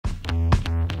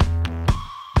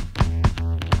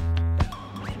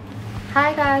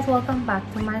Hi guys, welcome back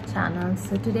to my channel.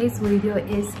 So today's video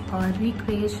is a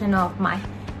recreation of my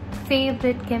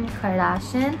favorite Kim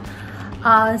Kardashian.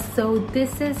 So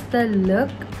this is the look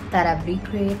that I've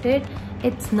recreated.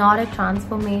 It's not a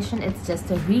transformation, it's just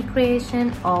a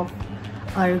recreation of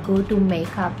our go-to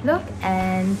makeup look.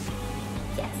 And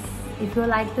yes, if you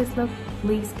like this look,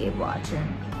 please keep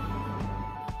watching.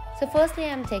 So firstly,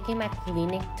 I'm taking my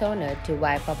Clinique toner to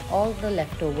wipe up all the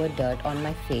leftover dirt on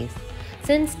my face.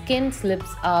 Since Kim's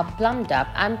lips are plumped up,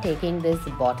 I'm taking this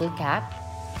bottle cap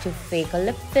to fake a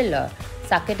lip filler.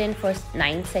 Suck it in for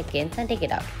 9 seconds and take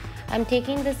it out. I'm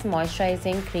taking this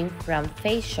moisturizing cream from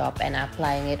Face Shop and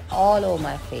applying it all over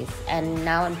my face. And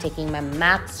now I'm taking my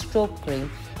MAC strobe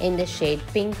cream in the shade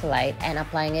Pink Light and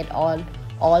applying it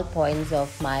all points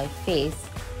of my face,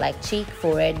 like cheek,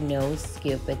 forehead, nose,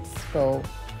 cupid's bow.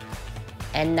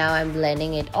 And now I'm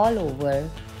blending it all over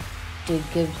to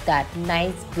give that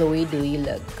nice glowy dewy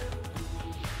look.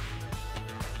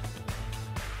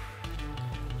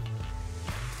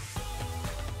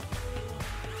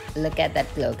 Look at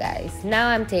that glow, guys. Now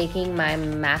I'm taking my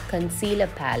MAC concealer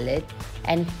palette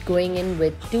and going in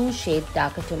with 2 shades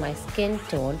darker to my skin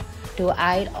tone to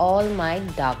hide all my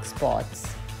dark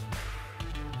spots.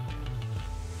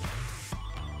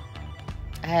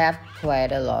 I have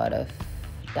quite a lot of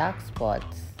dark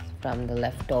spots from the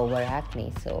leftover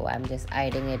acne, so I'm just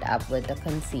hiding it up with the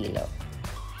concealer,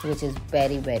 which is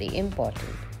very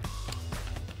important.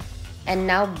 And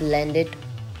now blend it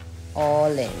all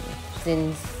in.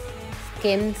 Since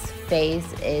Kim's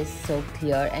face is so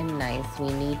clear and nice,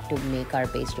 we need to make our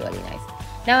base really nice.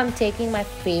 Now I'm taking my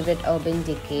favorite Urban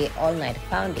Decay All Night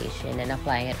Foundation and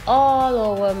applying it all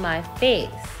over my face.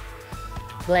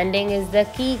 Blending is the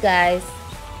key, guys.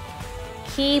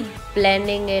 Keep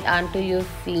blending it until you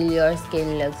feel your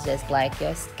skin looks just like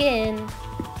your skin.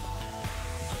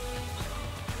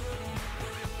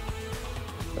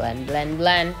 Blend, blend,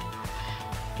 blend.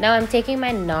 Now I'm taking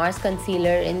my Nars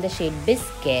concealer in the shade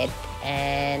Biscuit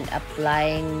and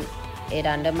applying it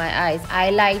under my eyes.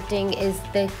 Highlighting is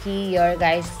the key here,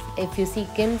 guys. If you see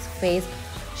Kim's face,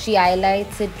 she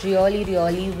highlights it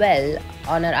really well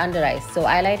on her under eyes. So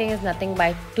highlighting is nothing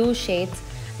but 2 shades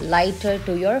lighter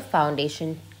to your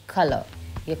foundation color.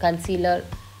 Your concealer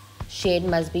shade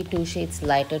must be 2 shades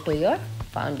lighter to your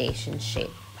foundation shade.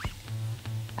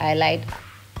 Highlight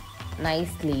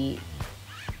nicely.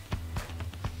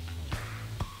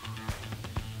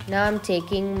 Now I'm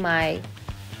taking my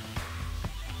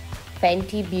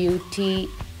Fenty Beauty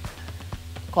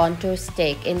contour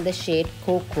stick in the shade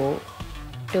Cocoa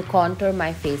to contour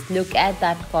my face. Look at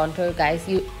that contour, guys.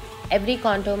 Every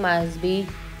contour must be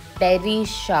very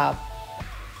sharp,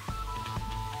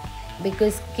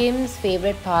 because Kim's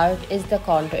favorite part is the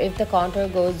contour. If the contour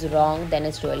goes wrong, then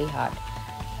it's really hard.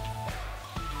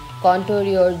 Contour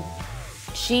your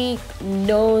cheek,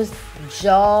 nose,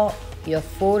 jaw, your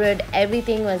forehead,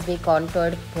 everything must be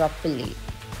contoured properly.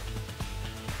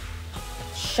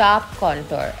 Sharp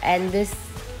contour, and this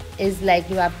is like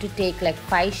you have to take like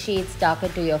 5 shades darker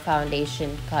to your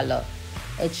foundation color.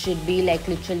 It should be like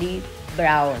literally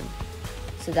brown.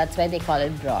 So that's why they call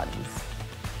it bronze.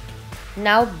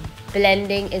 Now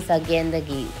blending is again the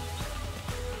key.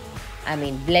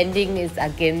 Blending is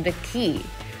again the key.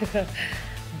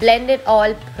 Blend it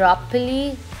all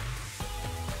properly.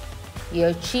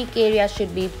 Your cheek area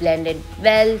should be blended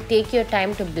well. Take your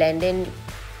time to blend in,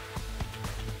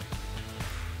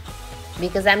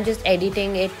 because I'm just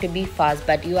editing it to be fast,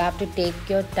 but you have to take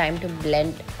your time to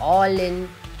blend all in.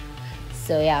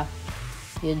 So yeah.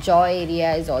 Your jaw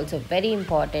area is also very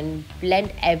important.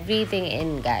 Blend everything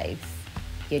in, guys.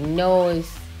 Your nose.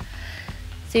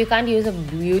 So you can't use a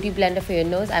beauty blender for your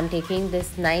nose. I'm taking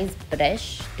this nice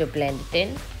brush to blend it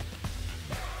in.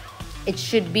 It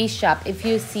should be sharp. If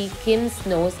you see Kim's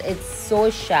nose, it's so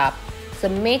sharp. So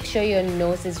make sure your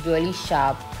nose is really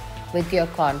sharp with your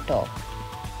contour.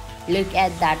 Look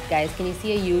at that, guys. Can you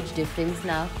see a huge difference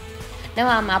now? Now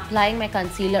I'm applying my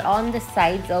concealer on the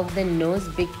sides of the nose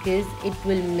because it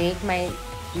will make my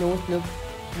nose look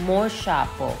more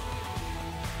sharper.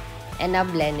 And now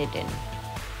blend it in.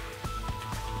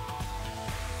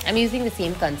 I'm using the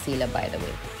same concealer, by the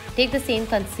way. Take the same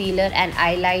concealer and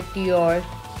highlight your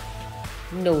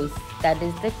nose. That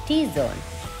is the T-zone.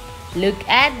 Look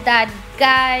at that,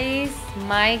 guys.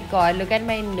 My god, look at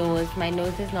my nose. My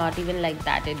nose is not even like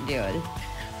that in real.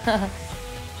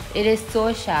 It is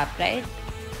so sharp, right?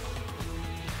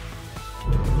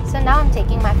 So now I'm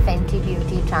taking my Fenty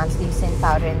Beauty translucent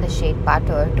powder in the shade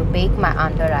Butter to bake my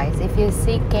under eyes. If you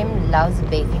see, Kim loves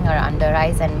baking her under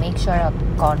eyes and make sure her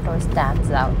contour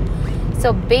stands out.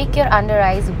 So bake your under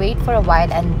eyes, wait for a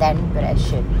while and then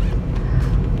brush it.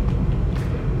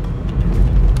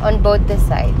 on both the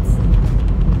sides.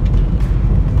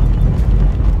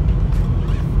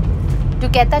 To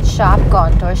get that sharp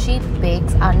contour, she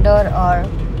bakes under her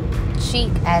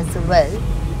cheek as well,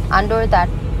 under that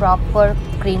proper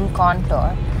cream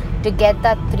contour, to get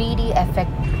that 3D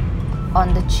effect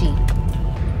on the cheek.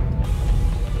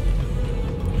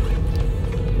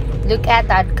 Look at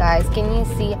that, guys. Can you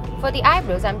see? For the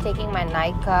eyebrows, I'm taking my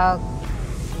Nykaa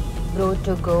Brow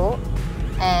to Go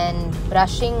and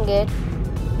brushing it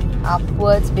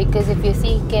upwards, because if you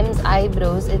see Kim's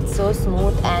eyebrows, it's so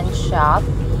smooth and sharp.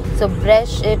 So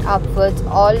brush it upwards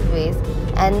always,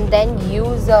 and then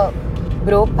use a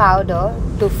brow powder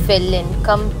to fill in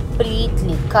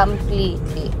completely.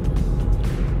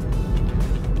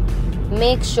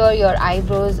 Make sure your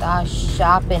eyebrows are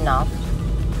sharp enough.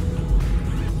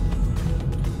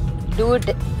 Do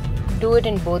it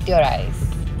in both your eyes.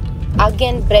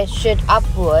 Again, brush it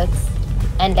upwards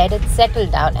and let it settle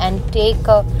down, and take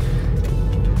a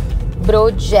brow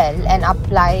gel and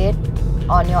apply it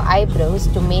on your eyebrows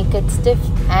to make it stiff,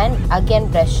 and again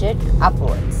brush it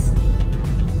upwards.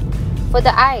 For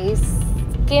the eyes,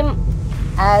 Kim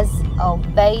has a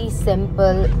very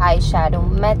simple eyeshadow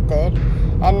method,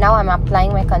 and now I'm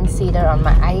applying my concealer on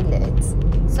my eyelids.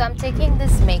 So I'm taking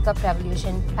this Makeup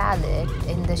Revolution palette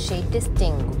in the shade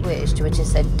Distinguished, which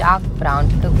is a dark brown,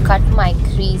 to cut my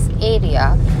crease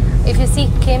area. If you see,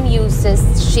 Kim uses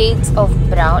shades of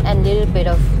brown and little bit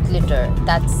of glitter.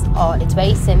 That's all. It's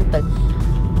very simple.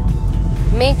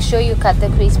 Make sure you cut the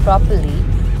crease properly.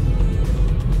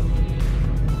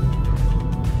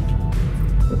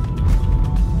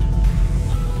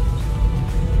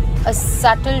 A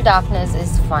subtle darkness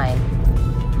is fine.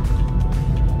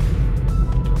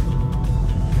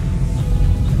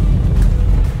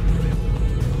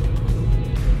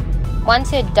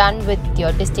 Once you're done with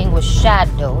your Distinguished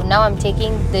shadow, now I'm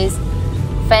taking this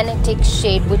Fanatic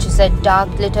shade, which is a dark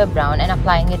glitter brown, and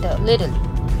applying it a little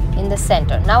in the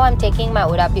center. Now I'm taking my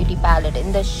Huda Beauty palette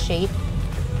in the shade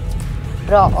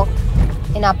Rock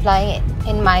and applying it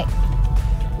in my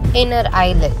inner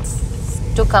eyelids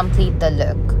to complete the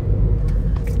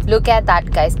look. Look at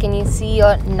that, guys. Can you see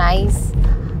your nice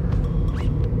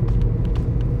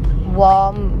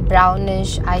warm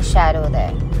brownish eyeshadow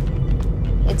there?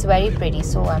 It's very pretty.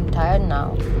 So I'm tired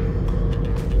now.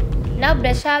 Now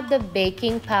brush out the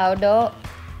baking powder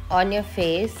on your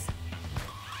face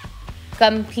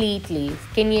completely.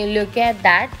 Can you look at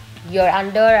that? Your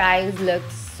under eyes look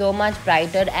so much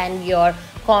brighter and your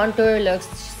contour looks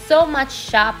so much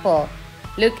sharper.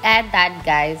 Look at that,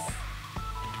 guys.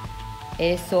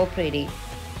 It is so pretty.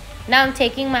 Now I'm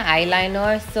taking my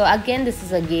eyeliner. So again, this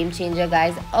is a game changer,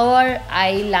 guys. Our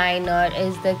eyeliner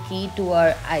is the key to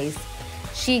our eyes.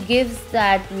 She gives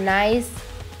that nice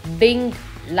winged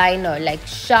liner, like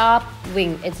sharp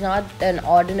wing. It's not an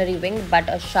ordinary wing, but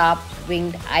a sharp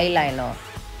winged eyeliner.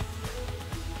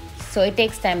 So it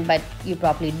takes time, but you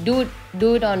probably do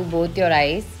it on both your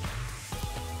eyes.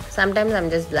 Sometimes I'm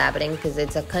just blabbering because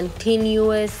it's a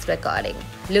continuous recording.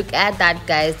 Look at that,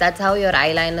 guys. That's how your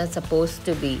eyeliner is supposed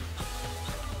to be.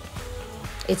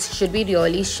 It should be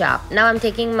really sharp. Now I'm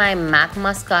taking my MAC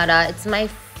mascara. It's my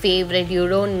favorite. You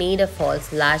don't need a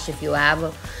false lash if you have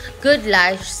a good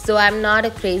lash. So I'm not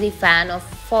a crazy fan of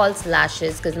false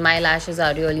lashes because my lashes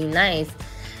are really nice.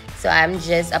 So I'm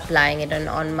just applying it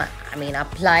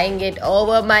applying it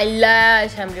over my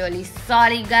lash. I'm really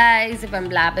sorry, guys, if I'm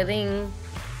blabbering.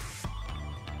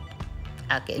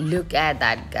 Okay, look at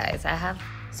that, guys.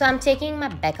 So I'm taking my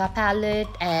Becca palette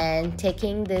and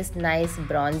taking this nice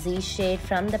bronzy shade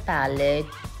from the palette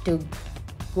to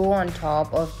go on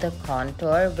top of the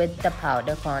contour with the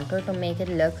powder contour to make it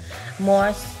look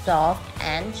more soft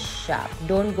and sharp.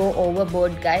 Don't go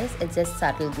overboard, guys. It's just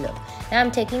subtle glow. Now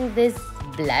I'm taking this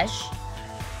blush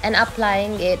and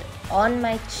applying it on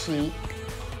my cheek,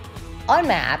 on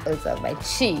my apples of my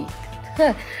cheek,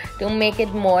 to make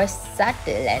it more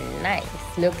subtle and nice.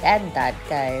 Look at that,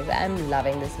 guys. I'm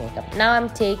loving this makeup. Now I'm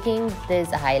taking this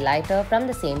highlighter from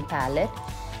the same palette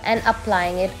and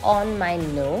applying it on my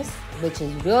nose, which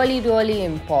is really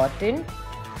important,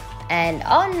 and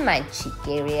on my cheek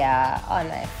area, on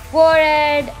my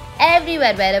forehead,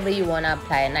 everywhere, wherever you want to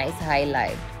apply a nice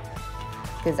highlight,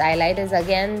 because highlight is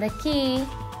again the key.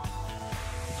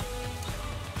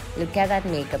 Look at that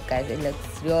makeup, guys. It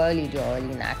looks really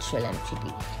natural and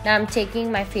pretty. Now I'm taking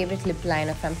my favorite lip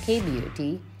liner from K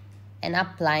Beauty and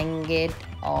applying it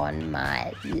on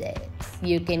my lips.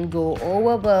 You can go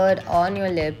overboard on your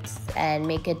lips and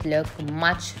make it look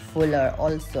much fuller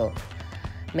also.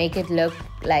 Make it look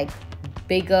like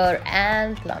bigger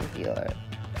and plumpier.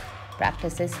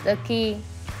 Practice is the key,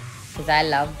 because I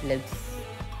love lips.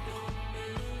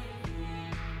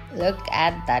 Look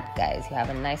at that, guys. You have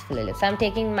a nice full lips. I'm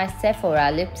taking my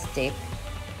Sephora lipstick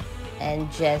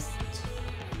and just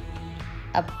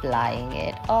applying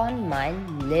it on my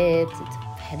lips. It's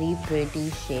a very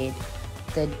pretty shade.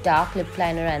 The dark lip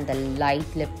liner and the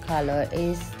light lip color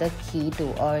is the key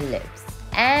to our lips.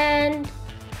 And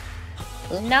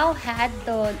now had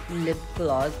the lip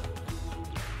gloss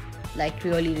like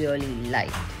really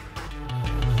light.